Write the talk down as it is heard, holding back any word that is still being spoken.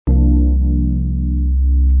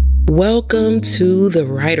Welcome to the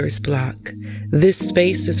Writer's Block. This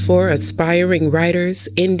space is for aspiring writers,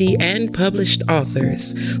 indie and published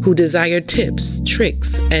authors who desire tips,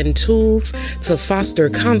 tricks, and tools to foster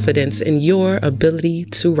confidence in your ability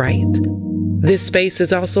to write. This space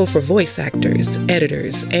is also for voice actors,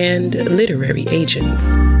 editors, and literary agents.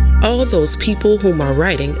 All those people whom are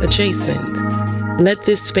writing adjacent. Let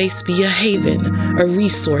this space be a haven, a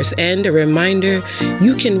resource, and a reminder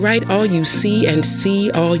you can write all you see and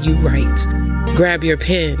see all you write. Grab your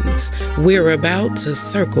pens. We're about to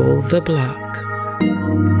circle the block.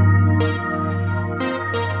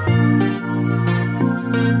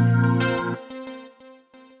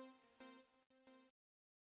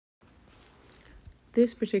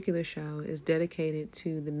 This particular show is dedicated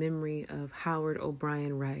to the memory of Howard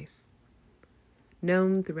O'Brien Rice,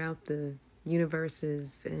 known throughout the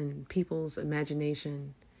universes and people's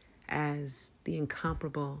imagination as the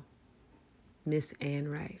incomparable Miss Anne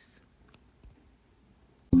Rice.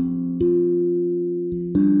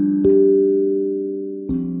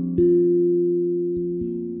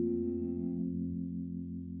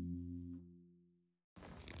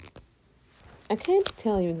 I can't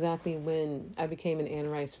tell you exactly when I became an Anne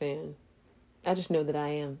Rice fan. I just know that I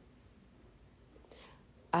am.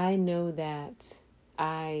 I know that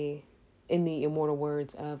in the immortal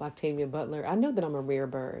words of Octavia Butler, I know that I'm a rare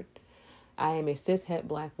bird. I am a cishet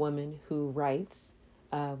black woman who writes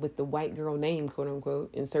with the white girl name, quote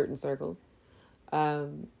unquote, in certain circles.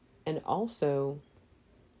 And also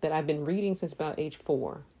that I've been reading since about age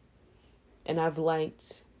 4. And I've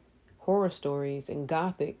liked horror stories and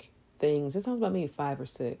Gothic things. It sounds about maybe 5 or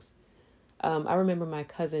 6. I remember my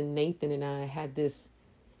cousin Nathan and I had this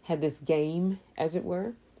game, as it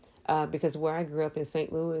were. Because where I grew up in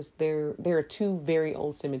St. Louis, there are 2 very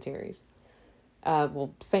old cemeteries.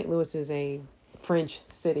 St. Louis is a French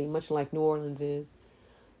city, much like New Orleans is.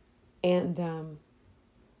 And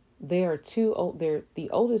there are the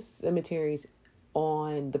oldest cemeteries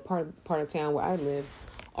on the part of town where I live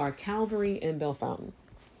are Calvary and Bellefontaine.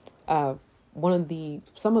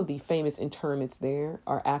 Some of the famous interments there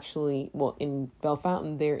are actually, in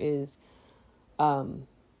Bellefontaine there is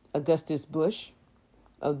Augustus Bush,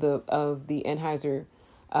 of the Anheuser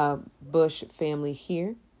Busch family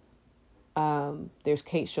here. There's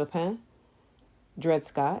Kate Chopin, Dred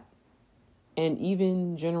Scott, and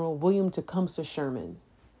even General William Tecumseh Sherman.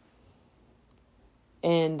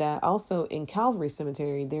 And also in Calvary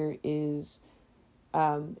Cemetery there is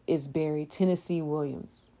buried Tennessee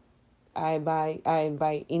Williams. I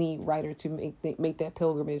invite any writer to make that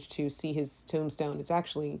pilgrimage to see his tombstone. It's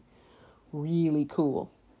actually really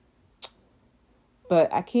cool.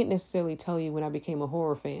 But I can't necessarily tell you when I became a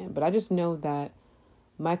horror fan. But I just know that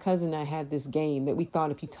my cousin and I had this game that we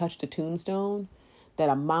thought if you touched a tombstone, that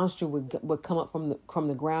a monster would come up from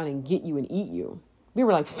the ground and get you and eat you. We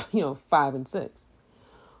were like, 5 and 6.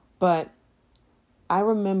 But I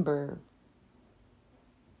remember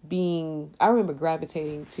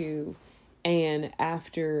gravitating to Anne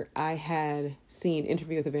after I had seen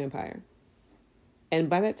Interview with the Vampire. And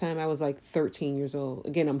by that time, I was like 13 years old.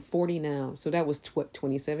 Again, I'm 40 now. So that was,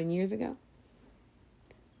 27 years ago?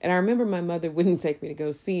 And I remember my mother wouldn't take me to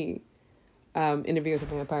go see Interview with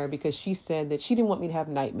the Vampire because she said that she didn't want me to have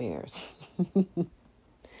nightmares.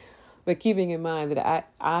 But keeping in mind that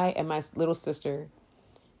I and my little sister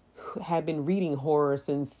had been reading horror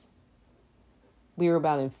since we were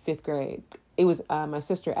about in 5th grade. It was my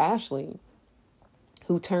sister Ashley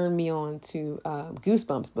who turned me on to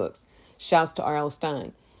Goosebumps books. Shouts to R.L.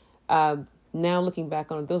 Stein. Now looking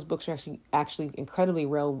back on it, those books are actually incredibly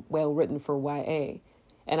well written for YA,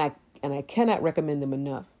 and I cannot recommend them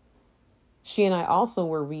enough. She and I also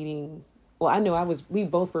were reading. We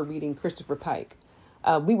both were reading Christopher Pike.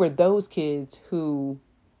 We were those kids who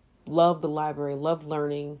loved the library, loved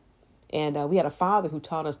learning, and we had a father who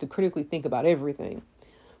taught us to critically think about everything.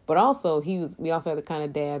 But also, we also had the kind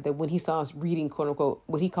of dad that when he saw us reading, quote unquote,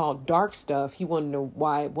 what he called dark stuff, he wanted to know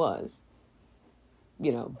why it was.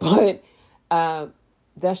 But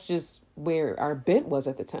that's just where our bent was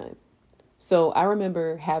at the time. So I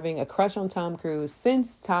remember having a crush on Tom Cruise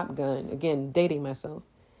since Top Gun, again, dating myself.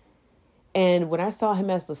 And when I saw him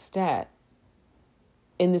as Lestat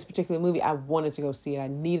in this particular movie, I wanted to go see it. I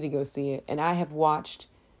needed to go see it. And I have watched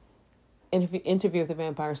Interview with the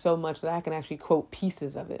Vampire so much that I can actually quote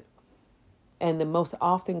pieces of it. And the most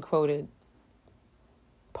often quoted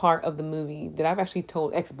part of the movie that I've actually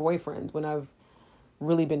told ex-boyfriends when I've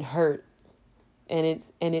really been hurt, and it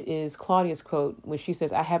is Claudia's quote when she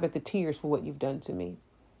says, "I haven't the tears for what you've done to me."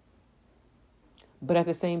 But at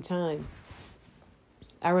the same time,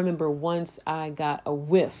 I remember once I got a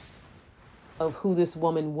whiff of who this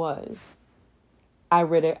woman was, I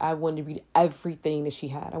read it. I wanted to read everything that she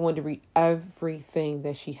had. I wanted to read everything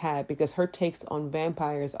that she had, because her takes on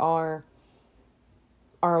vampires are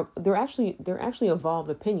they're actually evolved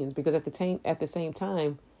opinions. Because at the same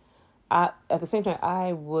time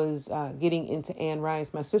I was getting into Anne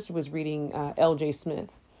Rice. My sister was reading L.J.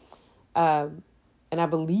 Smith, and I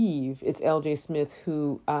believe it's L.J. Smith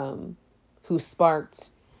who sparked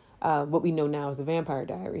what we know now as the Vampire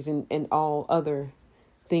Diaries and all other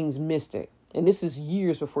things mystic. And this is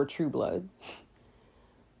years before True Blood.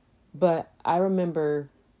 But I remember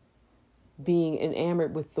being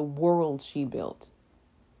enamored with the world she built.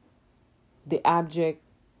 The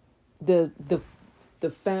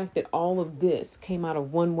fact that all of this came out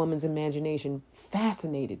of one woman's imagination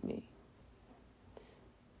fascinated me.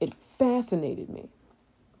 It fascinated me.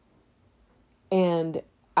 And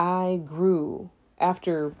I grew,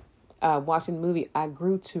 after watching the movie, I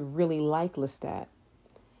grew to really like Lestat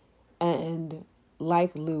and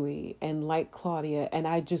like Louis and like Claudia. And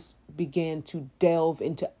I just began to delve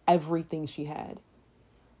into everything she had.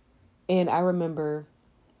 And I remember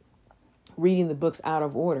reading the books out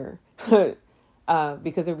of order because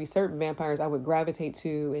there would be certain vampires I would gravitate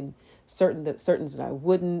to and certain that I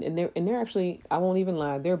wouldn't. And they're actually, I won't even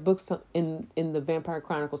lie, there are books in the Vampire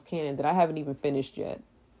Chronicles canon that I haven't even finished yet.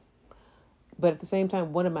 But at the same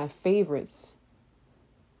time, one of my favorites,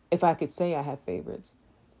 if I could say I have favorites,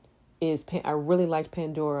 is I really liked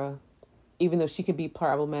Pandora, even though she could be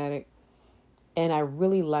problematic. And I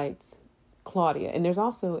really liked Claudia. And there's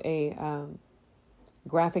also a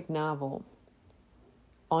graphic novel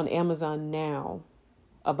on Amazon now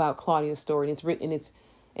about Claudia's story. And it's written,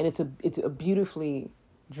 it's a beautifully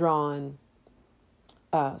drawn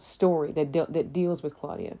story that deals with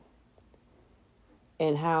Claudia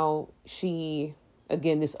and how she,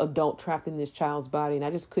 again, this adult trapped in this child's body. And I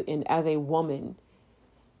just couldn't, as a woman,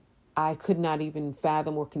 I could not even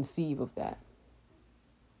fathom or conceive of that.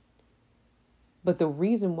 But the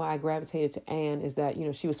reason why I gravitated to Anne is that,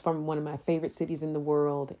 she was from one of my favorite cities in the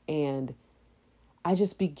world. And I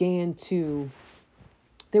just began to,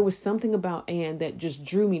 there was something about Anne that just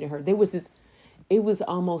drew me to her. It was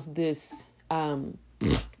almost this,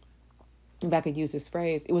 if I could use this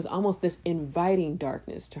phrase, it was almost this inviting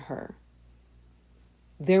darkness to her.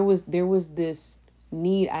 There was this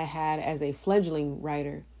need I had as a fledgling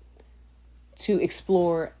writer to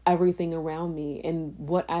explore everything around me. And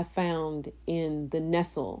what I found in the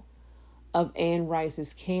nestle of Anne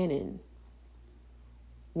Rice's canon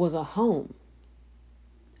was a home.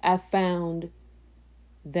 I found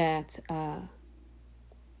that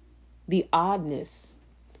the oddness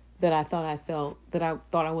that I thought I felt, that I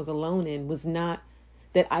thought I was alone in, was not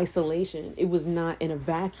that isolation. It was not in a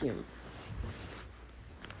vacuum.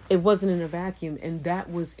 It wasn't in a vacuum. And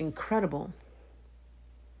that was incredible.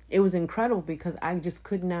 It was incredible because I just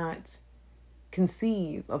could not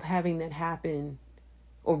conceive of having that happen,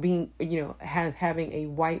 or being, having a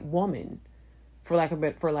white woman, for lack of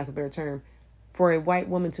a better term, for a white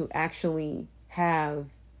woman to actually have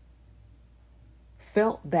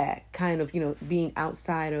felt that kind of, being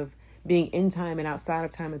outside of, being in time and outside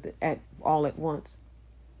of time at all at once.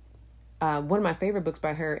 One of my favorite books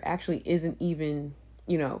by her actually isn't even,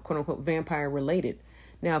 quote unquote, vampire related.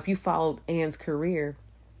 Now, if you followed Anne's career,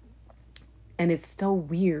 and it's so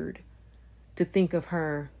weird to think of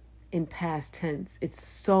her in past tense. It's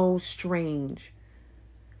so strange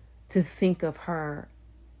to think of her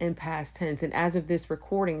in past tense. And as of this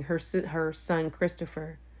recording, her son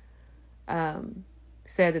Christopher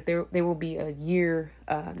said that there will be a year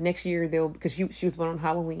next year. Because she was born on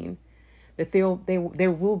Halloween, that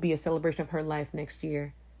there will be a celebration of her life next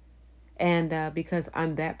year. And because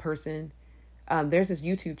I'm that person. There's this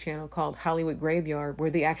YouTube channel called Hollywood Graveyard where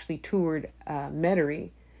they actually toured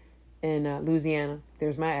Metairie in Louisiana.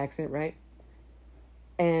 There's my accent, right?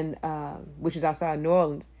 And which is outside New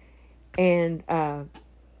Orleans. And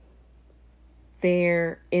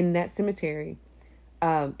there in that cemetery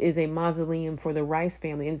is a mausoleum for the Rice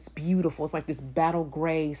family, and it's beautiful. It's like this battle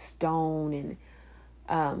gray stone,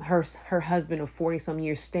 and her husband of 40 some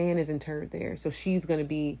years, Stan, is interred there. So she's going to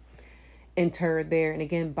be interred there. And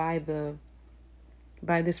again, by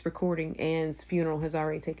this recording, Anne's funeral has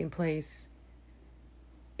already taken place,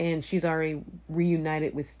 and she's already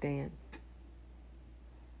reunited with Stan.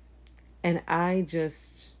 And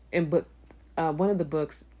but one of the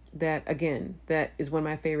books that is one of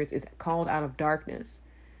my favorites is called Out of Darkness,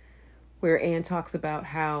 where Anne talks about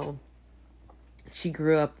how she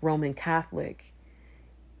grew up Roman Catholic,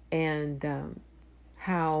 and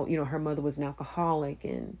how, her mother was an alcoholic,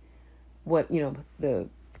 and what, the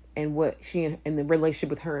and what and the relationship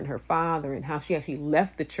with her and her father, and how she actually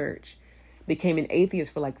left the church, became an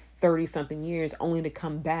atheist for like 30 something years, only to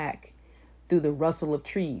come back through the rustle of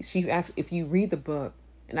trees. She actually, if you read the book,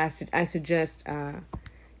 and I suggest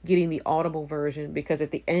getting the Audible version, because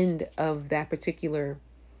at the end of that particular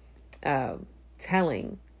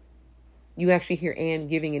telling, you actually hear Anne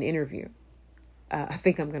giving an interview. I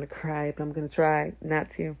think I'm going to cry, but I'm going to try not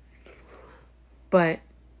to. But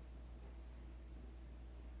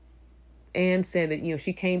Anne said that,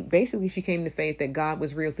 she came to faith that God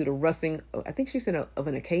was real through the rustling, I think she said, of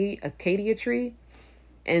an acacia tree.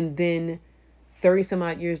 And then 30 some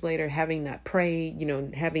odd years later, having not prayed,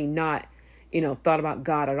 having not, thought about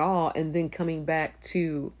God at all, and then coming back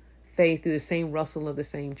to faith through the same rustle of the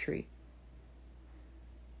same tree.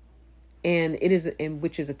 And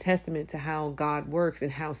which is a testament to how God works,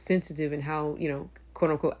 and how sensitive and how,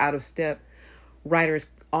 quote unquote, out of step writers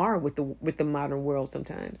are with the modern world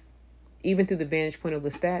sometimes. Even through the vantage point of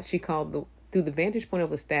Lestat,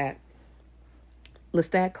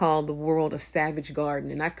 Lestat called the world a savage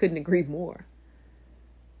garden, and I couldn't agree more.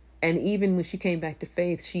 And even when she came back to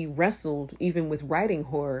faith, she wrestled even with writing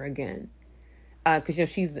horror again, because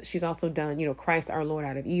she's also done Christ our Lord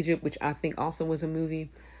out of Egypt, which I think also was a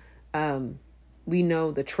movie. We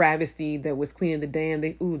know the travesty that was Queen of the Damned.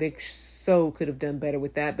 They so could have done better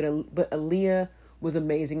with that. But Aaliyah was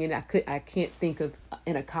amazing, and I can't think of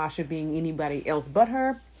an Akasha being anybody else but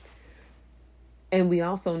her. And we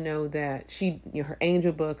also know that she, her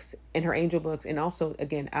angel books, and also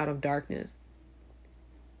again Out of Darkness.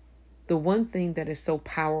 The one thing that is so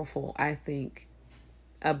powerful, I think,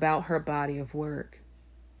 about her body of work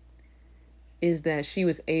is that she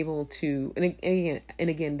was able to, and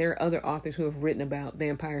again, there are other authors who have written about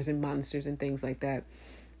vampires and monsters and things like that,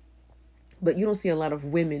 but you don't see a lot of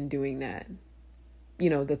women doing that.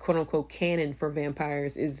 The quote unquote canon for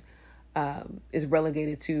vampires is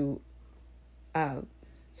relegated to Bram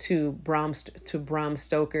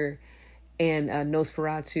Stoker and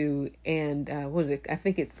Nosferatu and what is it? I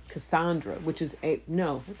think it's Cassandra, which is is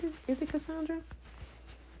it Cassandra?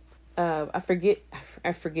 I forget,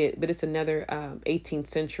 but it's another 18th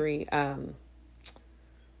century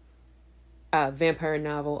vampire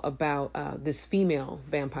novel about this female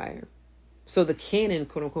vampire. So the canon,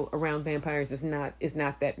 quote unquote, around vampires is not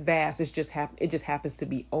that vast. It just happens to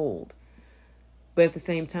be old. But at the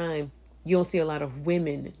same time, you don't see a lot of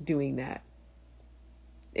women doing that.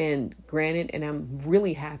 And granted, and I'm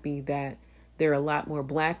really happy that there are a lot more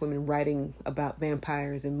Black women writing about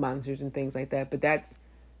vampires and monsters and things like that. But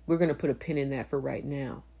we're going to put a pin in that for right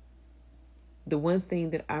now. The one thing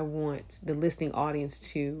that I want the listening audience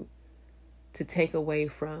to take away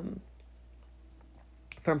from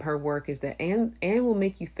her work is that Anne will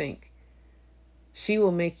make you think. She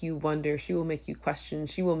will make you wonder. She will make you question.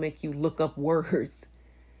 She will make you look up words.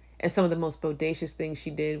 And some of the most bodacious things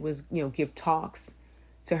she did was, give talks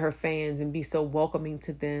to her fans and be so welcoming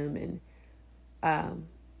to them.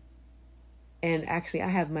 And actually, I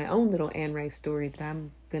have my own little Anne Rice story that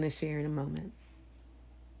I'm going to share in a moment.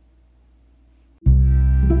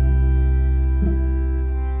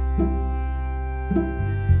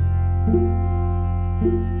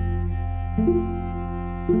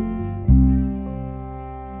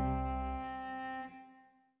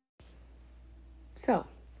 So,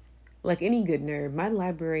 like any good nerd, my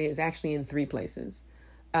library is actually in 3 places.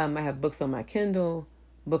 I have books on my Kindle,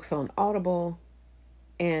 books on Audible,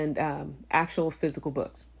 and actual physical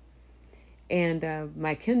books. And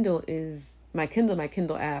my Kindle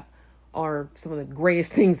app are some of the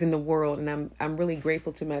greatest things in the world, and I'm really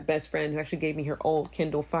grateful to my best friend who actually gave me her old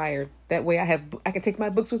Kindle Fire. That way I can take my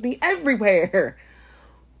books with me everywhere.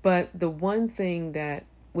 But the one thing that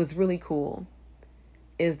was really cool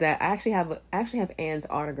is that I actually have Anne's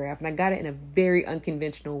autograph, and I got it in a very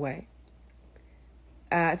unconventional way.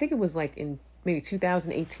 I think it was like in maybe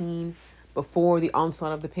 2018, before the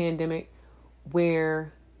onslaught of the pandemic,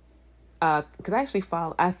 where because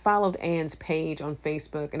I followed Anne's page on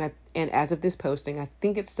Facebook, and as of this posting, I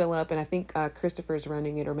think it's still up, and I think Christopher's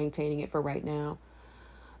running it or maintaining it for right now.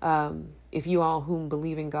 If you all whom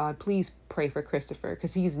believe in God, please pray for Christopher,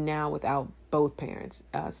 because he's now without both parents.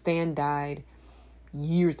 Stan died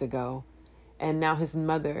years ago, and now his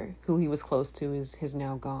mother, who he was close to, is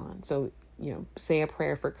now gone. So, say a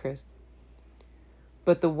prayer for Chris.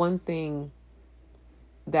 But the one thing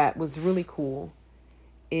that was really cool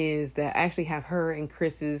is that I actually have her and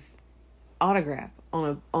Chris's autograph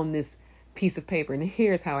on this piece of paper, and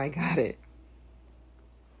here's how I got it.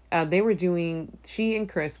 She and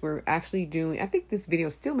Chris were actually doing, I think this video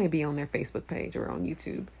still may be on their Facebook page or on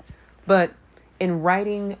YouTube, but in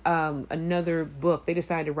writing another book, they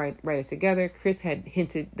decided to write it together. Chris had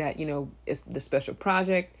hinted that, it's the special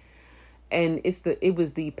project, and it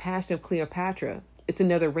was the Passion of Cleopatra. It's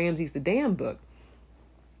another Ramses the Dam book.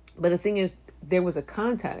 But the thing is, there was a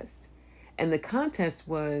contest, and the contest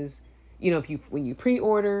was, when you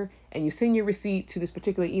pre-order and you send your receipt to this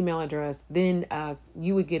particular email address, then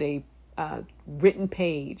you would get a written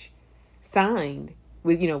page signed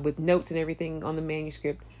with notes and everything on the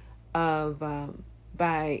manuscript of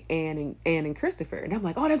by Anne and Christopher. And I'm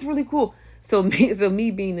like, oh, that's really cool. So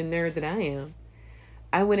me being the nerd that I am,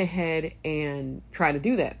 I went ahead and tried to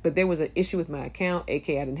do that. But there was an issue with my account,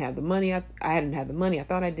 aka I didn't have the money. I hadn't had the money. I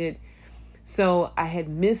thought I did. So I had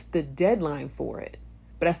missed the deadline for it,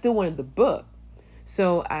 but I still wanted the book.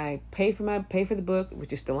 So I paid for the book,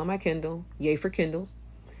 which is still on my Kindle. Yay for Kindles.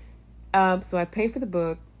 So I paid for the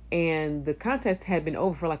book, and the contest had been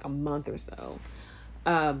over for like a month or so.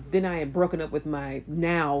 Then I had broken up with my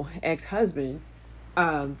now ex-husband,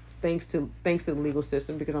 thanks to the legal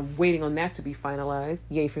system, because I'm waiting on that to be finalized.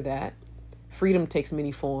 Yay for that. Freedom takes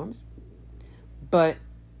many forms. But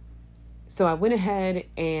so I went ahead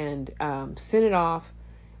and sent it off,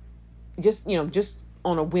 just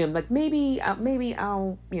on a whim. Like maybe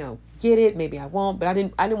I'll get it, maybe I won't. But I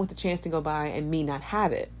didn't want the chance to go by and me not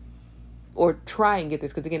have it, or try and get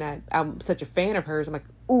this, because again, I'm such a fan of hers. I'm like,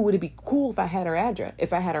 ooh, it'd be cool if I had her address,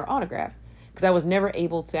 if I had her autograph, because I was never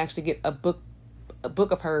able to actually get a book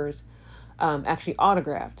of hers actually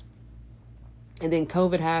autographed. And then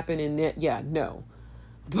COVID happened, and no.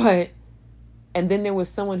 And then there was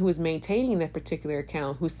someone who was maintaining that particular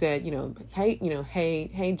account who said,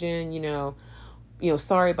 hey Jen,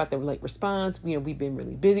 sorry about the late response. We've been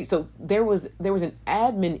really busy. So there was an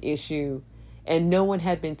admin issue, and no one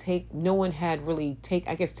had really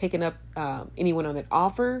taken up anyone on that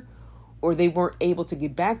offer, or they weren't able to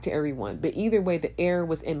get back to everyone. But either way, the error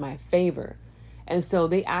was in my favor. And so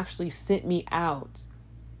they actually sent me out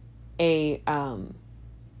a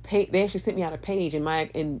page,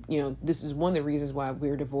 and this is one of the reasons why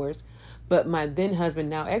we're divorced. But my then husband,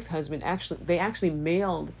 now ex-husband, actually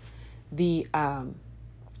mailed the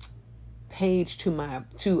page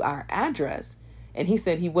to our address, and he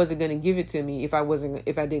said he wasn't going to give it to me if I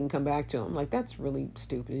didn't come back to him. Like, that's really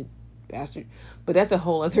stupid, bastard. But that's a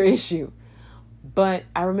whole other issue. But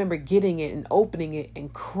I remember getting it and opening it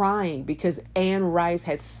and crying because Anne Rice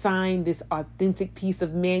had signed this authentic piece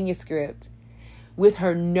of manuscript with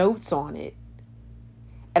her notes on it.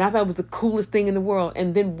 And I thought it was the coolest thing in the world.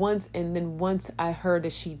 And then once I heard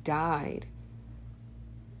that she died,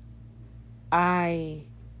 I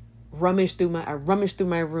rummaged through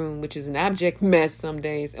my room, which is an abject mess some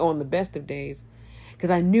days, on the best of days, because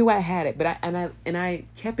I knew I had it, but I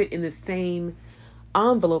kept it in the same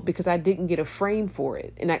envelope because I didn't get a frame for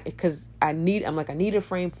it, and I need a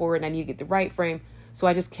frame for it, and I need to get the right frame, so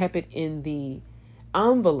I just kept it in the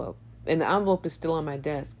envelope, and the envelope is still on my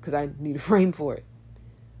desk because I need a frame for it.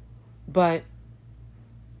 But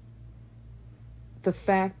the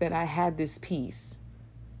fact that I had this piece,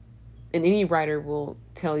 and any writer will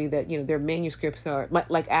tell you that, their manuscripts are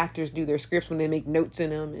like actors do their scripts when they make notes in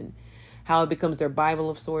them and how it becomes their Bible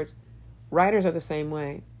of sorts. Writers are the same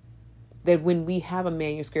way. That when we have a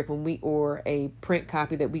manuscript, or a print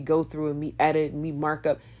copy that we go through and we edit and we mark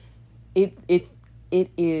up, it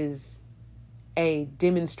is a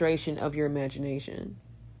demonstration of your imagination.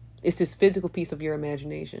 It's this physical piece of your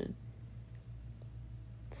imagination.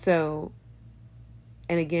 So,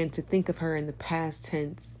 and again, to think of her in the past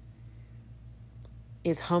tense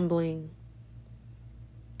is humbling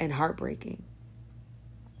and heartbreaking.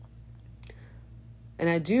 And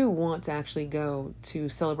I do want to actually go to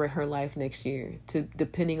celebrate her life next year,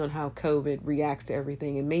 depending on how COVID reacts to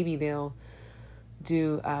everything. And maybe they'll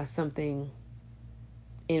do something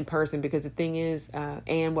in person, because the thing is,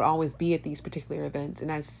 Anne would always be at these particular events,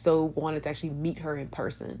 and I so wanted to actually meet her in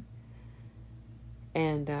person.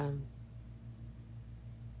 And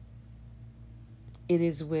it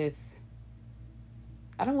is with,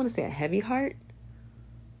 I don't want to say a heavy heart,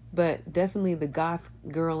 but definitely the goth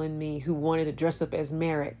girl in me who wanted to dress up as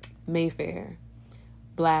Merrick Mayfair,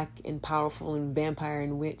 black and powerful and vampire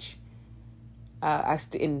and witch. I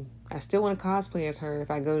still want to cosplay as her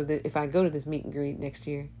if I go to this meet and greet next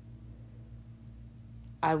year.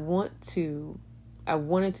 I wanted to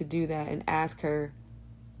do that and ask her,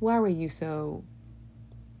 why were you so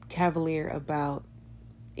cavalier about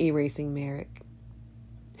erasing Merrick?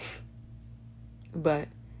 But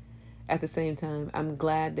at the same time, I'm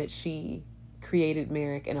glad that she created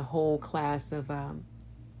Merrick and a whole class of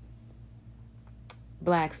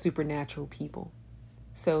black supernatural people.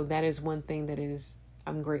 So that is one thing that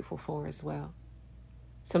I'm grateful for as well.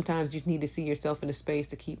 Sometimes you need to see yourself in a space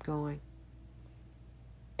to keep going.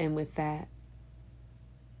 And with that,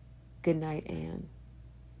 good night, Anne.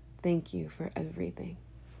 Thank you for everything.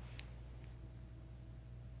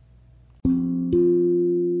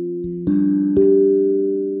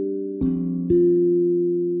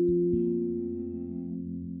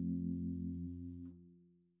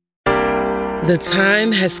 The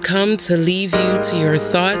time has come to leave you to your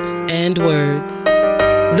thoughts and words.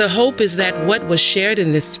 The hope is that what was shared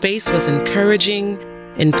in this space was encouraging,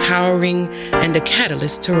 empowering, and a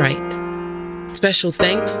catalyst to write. Special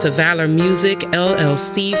thanks to Valor Music,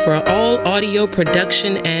 LLC for all audio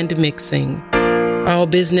production and mixing. All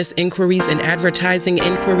business inquiries and advertising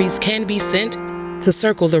inquiries can be sent to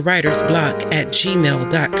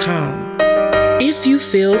circlethewritersblock@gmail.com. If you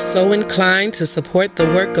feel so inclined to support the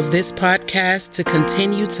work of this podcast to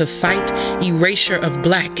continue to fight erasure of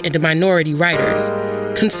Black and minority writers,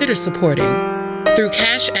 consider supporting through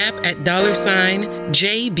Cash App at $JBHWRITES,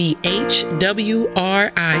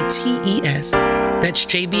 that's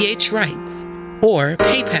JBH Writes, or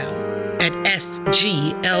PayPal at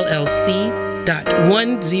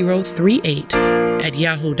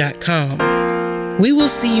sgllc.1038@yahoo.com. We will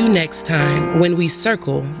see you next time when we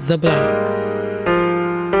circle the block.